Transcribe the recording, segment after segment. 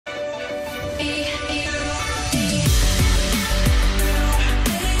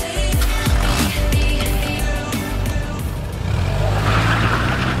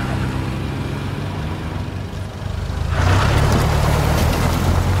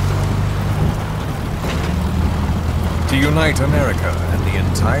to unite America and the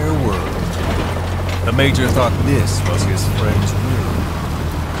entire world. The Major thought this was his friend's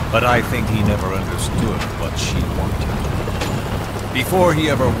will, but I think he never understood what she wanted. Before he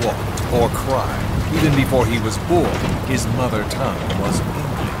ever walked or cried, even before he was born, his mother tongue was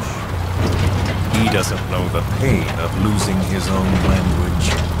English. He doesn't know the pain of losing his own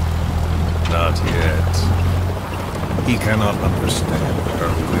language. Not yet. He cannot understand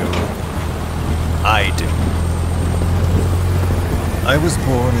her will. I do. I was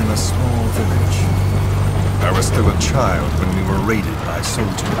born in a small village. I was still a child when we were raided by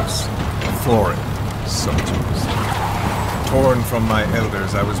soldiers, foreign soldiers. Torn from my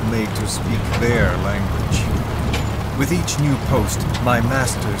elders, I was made to speak their language. With each new post, my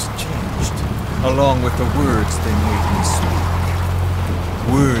masters changed, along with the words they made me speak.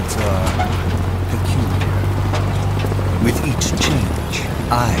 Words are peculiar. With each change,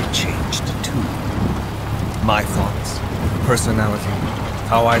 I changed too. My thoughts, personality,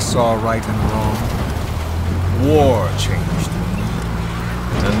 how I saw right and wrong. War changed me,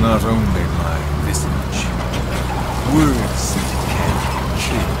 and not only my visage. Words can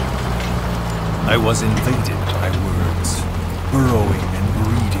kill. I was invaded by words, burrowing and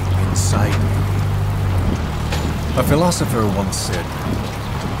breeding inside me. A philosopher once said,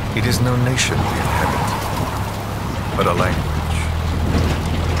 "It is no nation we inhabit, but a language."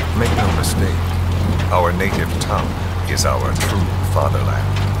 Make no mistake, our native tongue is our true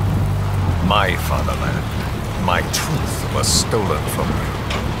fatherland. My fatherland, my truth was stolen from me.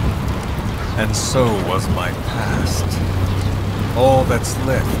 And so was my past. All that's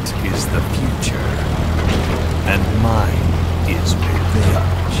left is the future, and mine is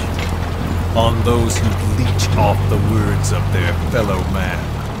revenge on those who leech off the words of their fellow man.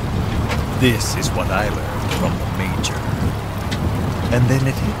 This is what I learned from the Major. And then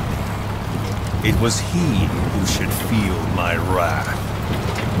it hit me. It was he who should feel my wrath.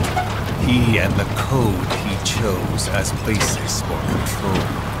 He and the code he chose as basis for control.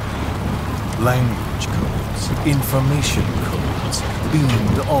 Language codes, information codes,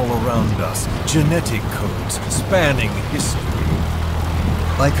 beamed all around us, genetic codes spanning history.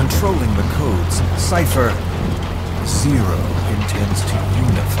 By controlling the codes, Cipher Zero intends to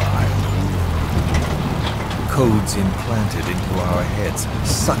unify the world. Codes implanted into our heads,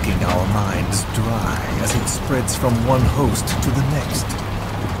 sucking our minds dry as it spreads from one host to the next.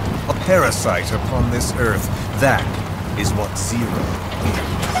 A parasite upon this earth, that is what Zero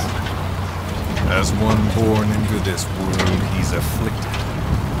is. As one born into this world, he's afflicted.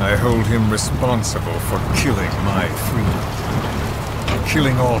 I hold him responsible for killing my freedom,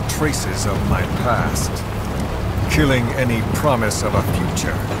 killing all traces of my past, killing any promise of a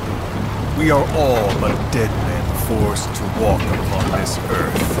future. We are all but dead men forced to walk upon this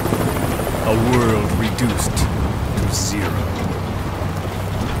earth, a world reduced to zero.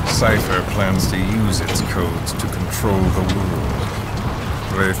 Cipher plans to use its codes to control the world.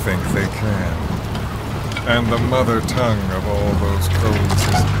 They think they can. And the mother tongue of all those codes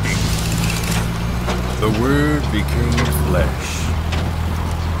is ink. The word became flesh.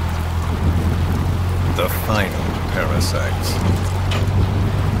 The final parasite.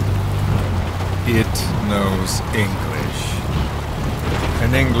 It knows English.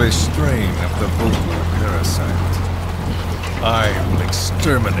 An English strain of the vocal parasite. I will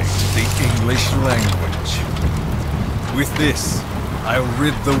exterminate the English language. With this, I'll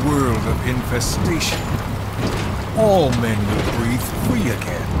rid the world of infestation. All men will breathe free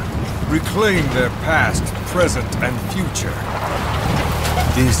again, reclaim their past, present, and future.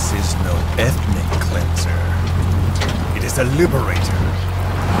 This is no ethnic cleanser. It is a liberator.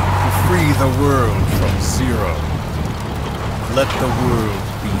 To free the world from zero. Let the world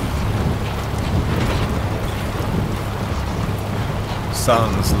be.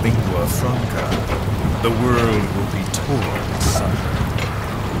 Sans lingua franca, the world will be torn asunder.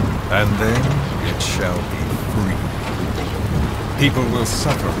 And then it shall be free. People will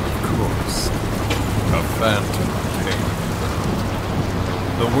suffer, of course, a phantom pain.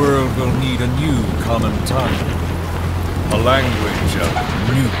 The world will need a new common tongue, a language of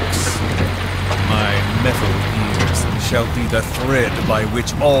nukes. My metal ears shall be the thread by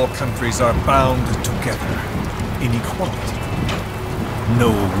which all countries are bound together in equality.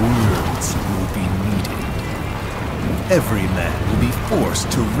 No words will be needed. Every man will be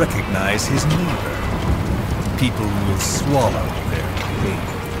forced to recognize his neighbor. People will swallow their pain.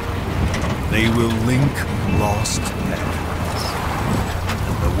 They will link lost paths.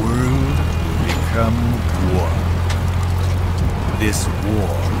 And the world will become one. This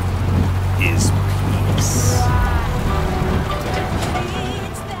war is peace.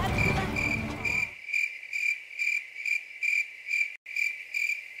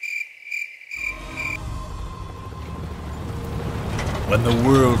 When the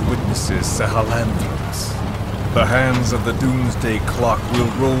world witnesses Sahelanthropus, the hands of the doomsday clock will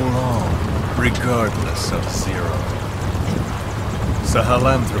roll on, regardless of zero.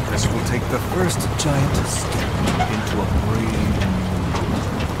 Sahelanthropus will take the first giant step into a brave new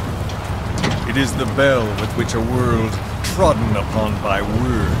world. It is the bell with which a world trodden upon by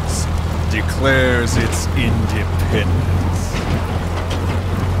words declares its independence.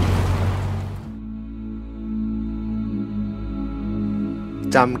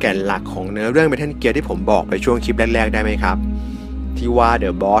 จำแก่นหลักของเนื้อเรื่องเมทัลเกียร์ที่ผมบอกไปช่วงคลิปแรกๆได้ไหมครับที่ว่าเด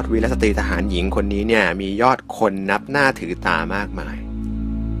อะบอสวีรสตรีทหารหญิงคนนี้เนี่ยมียอดคนนับหน้าถือตามากมาย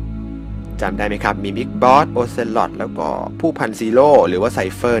จำได้ไหมครับมีบิ๊กบอสโอเซลอตแล้วก็ผู้พันซีโร่หรือว่าไซ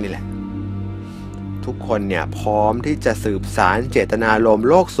เฟอร์นี่แหละทุกคนเนี่ยพร้อมที่จะสืบสารเจตนารมณ์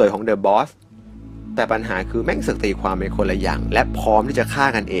โลกสวยของเดอะบอสแต่ปัญหาคือแม่งสึกตีความเป็นคนละอย่างและพร้อมที่จะฆ่า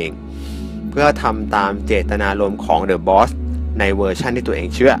กันเองเพื่อทำตามเจตนารมณ์ของเดอะบอสในเวอร์ชันที่ตัวเอง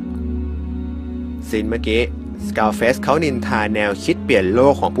เชื่อซีนเมื่อกี้สกาลเฟสเขานินทาแนวคิดเปลี่ยนโล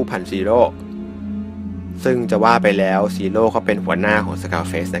กของผู้พันซีโร่ซึ่งจะว่าไปแล้วซีโร่เขาเป็นหัวหน้าของสกาล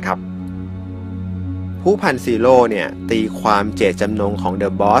เฟสนะครับผู้พันซีโร่เนี่ยตีความเจตจำนงของเด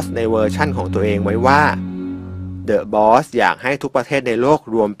อะบอสในเวอร์ชั่นของตัวเองไว้ว่าเดอะบอสอยากให้ทุกประเทศในโลก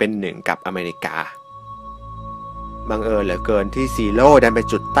รวมเป็นหนึ่งกับอเมริกาบังเอิญเหลือเกินที่ซีโร่ดันไป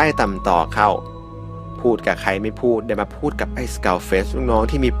จุดใต้ต่ำต่อเข้าพูดกับใครไม่พูดได้มาพูดกับไอ้สกาลเฟสลูกน้อง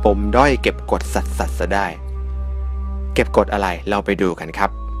ที่มีปมด้อยเก็บกดสัสซะได้เก็บกดอะไรเราไปดูกันครับ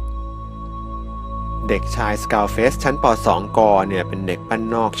เด็กชายสกาลเฟสชั้นป .2 กเนี่ยเป็นเด็กบ้าน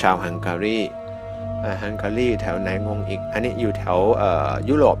นอกชาวฮังการีฮังการีแถวไหนงงอีกอันนี้อยู่แถว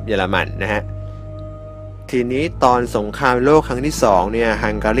ยุโรปเยอรมันนะฮะทีนี้ตอนสงครามโลกครั้งที่2เนี่ยฮั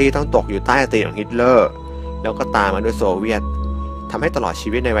งการีต้องตกอยู่ใต้อำนาจของฮิตเลอร์แล้วก็ตามมาด้วยโซเวียตทำให้ตลอดชี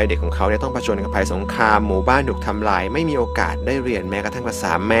วิตในวัยเด็กของเขาเนี่ยต้องเผชิญกับภัยสงครามหมู่บ้านถูกทำลายไม่มีโอกาสได้เรียนแม้กระทั่งภาษ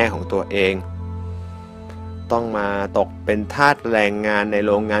าแม่ของตัวเองต้องมาตกเป็นทาสแรงงานในโ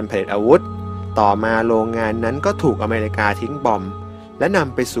รงงานผลิตอาวุธต่อมาโรงงานนั้นก็ถูกอเมริกาทิ้งบอมและน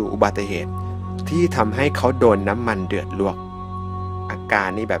ำไปสู่อุบัติเหตุที่ทำให้เขาโดนน้ำมันเดือดลวกอาการ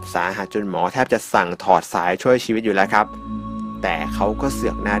นี้แบบสาหัสจนหมอแทบจะสั่งถอดสายช่วยชีวิตอยู่แล้วครับแต่เขาก็เสื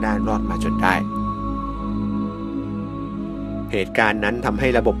อกหน้าด้านรอดมาจนได้เหตุการณ์นั้นทำให้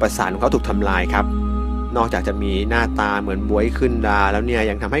ระบบประสาทของเขาถูกทำลายครับนอกจากจะมีหน้าตาเหมือนบ๊วยขึ้นราแล้วเนี่ย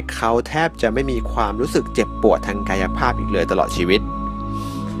ยังทำให้เขาแทบจะไม่มีความรู้สึกเจ็บปวดทางกายภาพอีกเลยตลอดชีวิต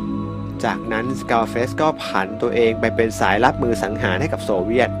จากนั้นสกาลเฟสก็ผันตัวเองไปเป็นสายรับมือสังหารให้กับโซเ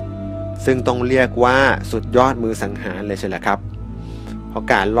วียตซึ่งต้องเรียกว่าสุดยอดมือสังหารเลยใช่ไหมครับเพราะ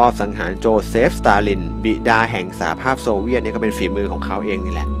การลอบสังหารโจเซฟสตาลินบิดาแห่งสหภาพโซเวียตนี่ก็เป็นฝีมือของเขาเอง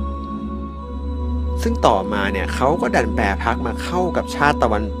นี่แหละซึ่งต่อมาเนี่ยเขาก็ดันแปรพักมาเข้ากับชาติตะ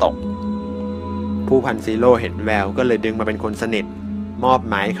วันตกผู้พันซีโร่เห็นแววก็เลยดึงมาเป็นคนสนิทมอบ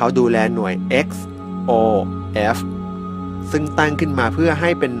หมายเขาดูแลหน่วย XOF ซึ่งตั้งขึ้นมาเพื่อให้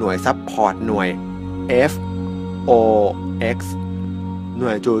เป็นหน่วยซัพพอร์ตหน่วย FOX หน่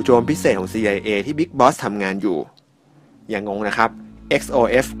วยจู่โจมพิเศษของ CIA ที่บิ๊กบอสทำงานอยู่อย่างงงนะครับ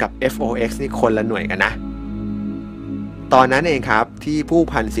XOF กับ FOX นี่คนละหน่วยกันนะตอนนั้นเองครับที่ผู้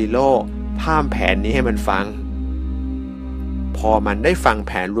พันซีโร่พร่ำแผนนี้ให้มันฟังพอมันได้ฟังแ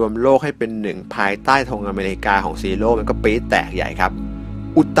ผนรวมโลกให้เป็นหนึ่งภายใต้ธงอเมริกาของซีโร่มันก็ปี๊ดแตกใหญ่ครับ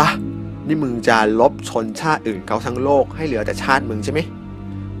อุตตะนี่มึงจะลบชนชาติอื่นเขาทั้งโลกให้เหลือแต่ชาติมึงใช่ไหม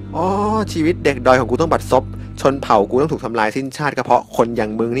อ๋อชีวิตเด็กดอยของกูต้องบัดซบชนเผ่ากูต้องถูกทำลายสิ้นชาติก็เพราะคนอย่า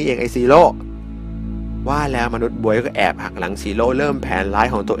งมึงนี่เองไอซีโร่ว่าแล้วมนุษย์บวยก็แอบหักหลังซีโร่เริ่มแผนร้าย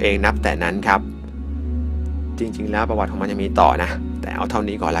ของตัวเองนับแต่นั้นครับจริงๆแล้วประวัติของมันยังมีต่อนะแต่เอาเท่า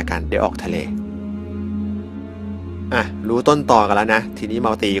นี้ก่อนละกันเดี๋ยวออกทะเลรู้ต้นต่อกันแล้วนะทีนี้ม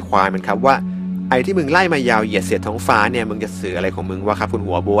าตีความมันครับว่าไอ้ที่มึงไล่มายาวเหยียดเสียดท้องฟ้าเนี่ยมึงจะสื่ออะไรของมึงวะครับคุณ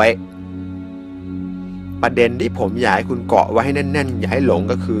หัวบวยประเด็นที่ผมอยากให้คุณเกาะไว้ให้แน่นๆอย่าให้หลง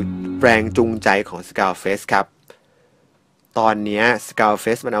ก็คือแรงจูงใจของสกาลเฟสครับตอนนี้สกาลเฟ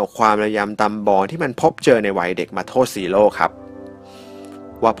สมันเอาความระยำตำบอลที่มันพบเจอในวัยเด็กมาโทษซีโร่ครับ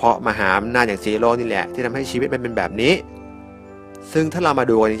ว่าเพราะมหาอำนาจอย่างซีโร่นี่แหละที่ทำให้ชีวิตมันเป็นแบบนี้ซึ่งถ้าเรามา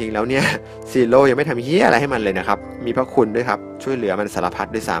ดูกันจริงๆแล้วเนี่ยซีโร่ยังไม่ทำเหี้ยอะไรให้มันเลยนะครับมีพระคุณด้วยครับช่วยเหลือมันสารพัด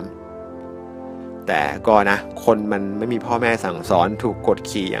ด้วยซ้ำแต่ก็นะคนมันไม่มีพ่อแม่สั่งสอนถูกกด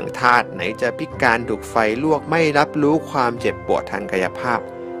ขี่อย่างทาสไหนจะพิการถูกไฟลวกไม่รับรู้ความเจ็บปวดทางกายภาพ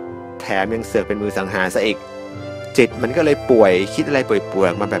แถมยังเสือกเป็นมือสังหารซะอีกจิตมันก็เลยป่วยคิดอะไรป่วย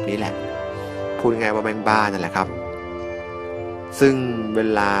ๆมาแบบนี้แหละพูดง่ายว่าแม่งบ้านั่นแหละครับซึ่งเว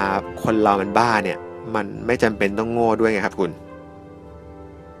ลาคนเรามันบ้าเนี่ยมันไม่จำเป็นต้องโง่ด้วยไงครับคุณ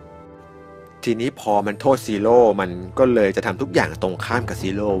ทีนี้พอมันโทษซีโร่มันก็เลยจะทำทุกอย่างตรงข้ามกับซี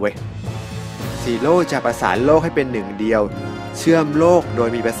โร่เว้ยซีโร่จะประสานโลกให้เป็นหนึ่งเดียว เชื่อมโลกโดย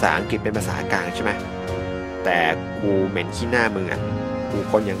มีภาษาอังกฤษเป็นภาษากลางใช่ไหมแต่กูเหม็นขี้หน้ามึงอ่ะกู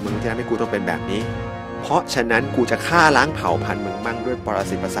คนอย่างมึงที่ทำให้กูต้องเป็นแบบนี้เพราะฉะนั้นกูจะฆ่าล้างเผ่าพันธุ์มึงมั่งด้วยปร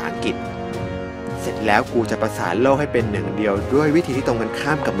สิตภาษาอังกฤษเสร็จแล้วกูจะประสานโลกให้เป็นหนึ่งเดียวด้วยวิธีที่ตรงกันข้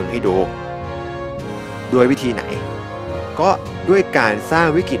ามกับมึงให้ดูด้วยวิธีไหนก็ด้วยการสร้าง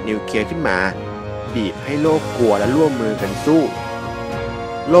วิกฤตนิวเคลียร์ขึ้นมาบีบให้โลกกลัวและร่วมมือกันสู้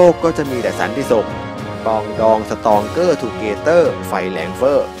โลกก็จะมีแต่สันติสุขปองดองสตองเกอร์ทูเกเตอร์ไฟแรงเฟ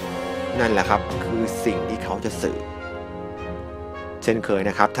อร์นั่นแหละครับคือสิ่งที่เขาจะสื่อเช่นเคย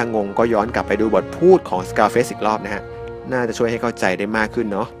นะครับถ้างงก็ย้อนกลับไปดูบทพูดของ Scarface อีกรอบนะฮะน่าจะช่วยให้เข้าใจได้มากขึ้น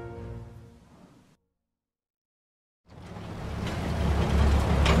เนาะ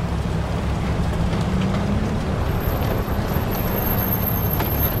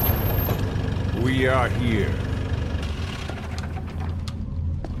We are here.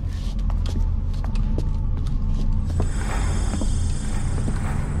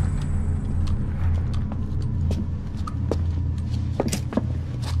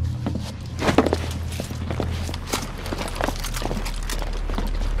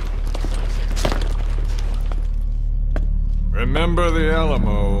 Remember the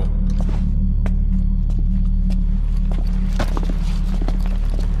Alamo.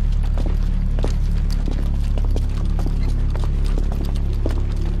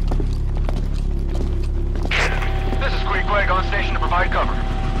 On station to provide cover.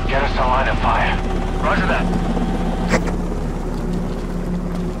 Get us a line of fire. Roger that.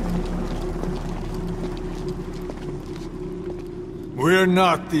 We're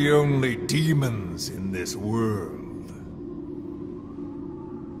not the only demons in this world.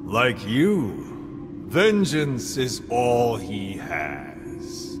 Like you, vengeance is all he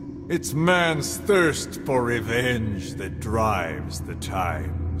has. It's man's thirst for revenge that drives the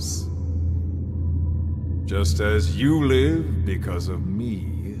times. Just as you live because of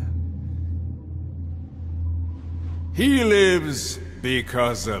me, he lives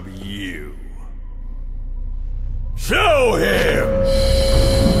because of you. Show him!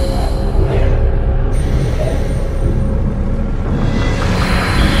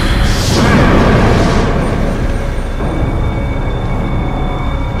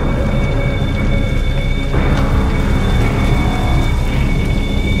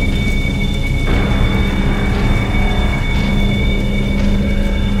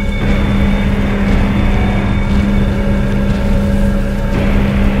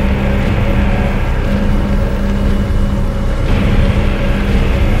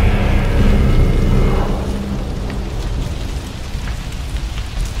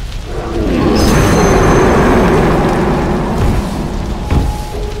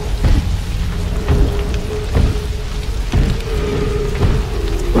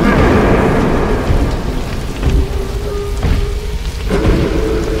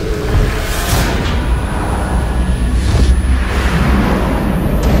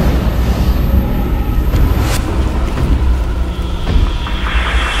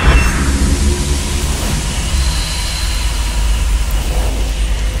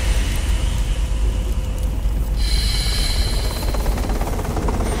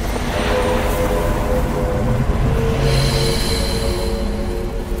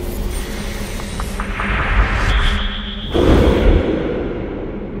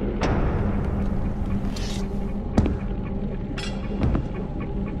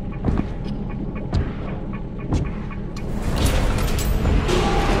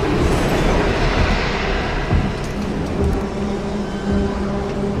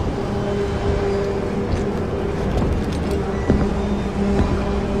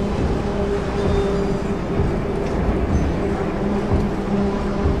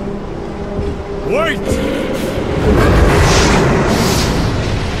 Wait!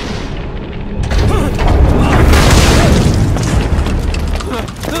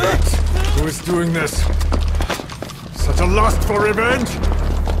 Who is doing this? Such a lust for revenge?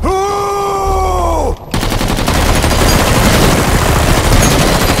 Who?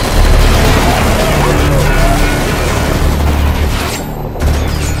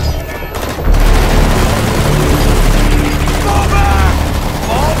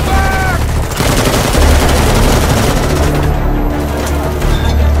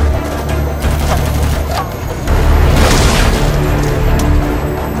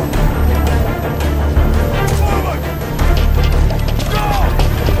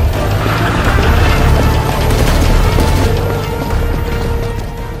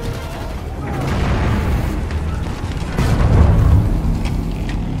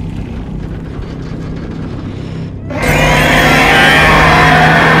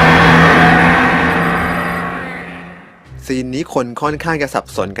 ซีนนี้คนค่อนข้างจะสับ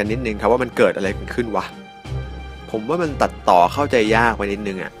สนกันนิดนึงครับว่ามันเกิดอะไรขึ้นวะผมว่ามันตัดต่อเข้าใจยากไปนิด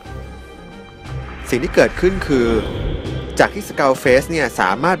นึงอะสิ่งที่เกิดขึ้นคือจากที่สกาลเฟสเนี่ยส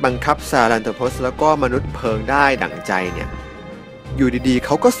ามารถบังคับซาลันเทอร์โพสแล้วก็มนุษย์เพลิงได้ดั่งใจเนี่ยอยู่ดีๆเข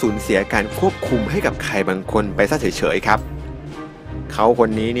าก็สูญเสียการควบคุมให้กับใครบางคนไปซะเฉยๆครับเขาคน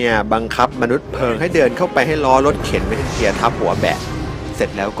นี้เนี่ยบังคับมนุษย์เพลิงให้เดินเข้าไปให้ล้อรถเข็นเมทัลเกียร์ทับหัวแบะเสร็จ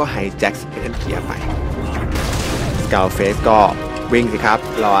แล้วก็ไฮแจ็คเมทัลเกียร์ไปสกาลเฟสก็วิ่งสิครับ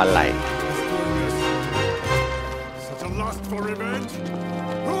รออะไร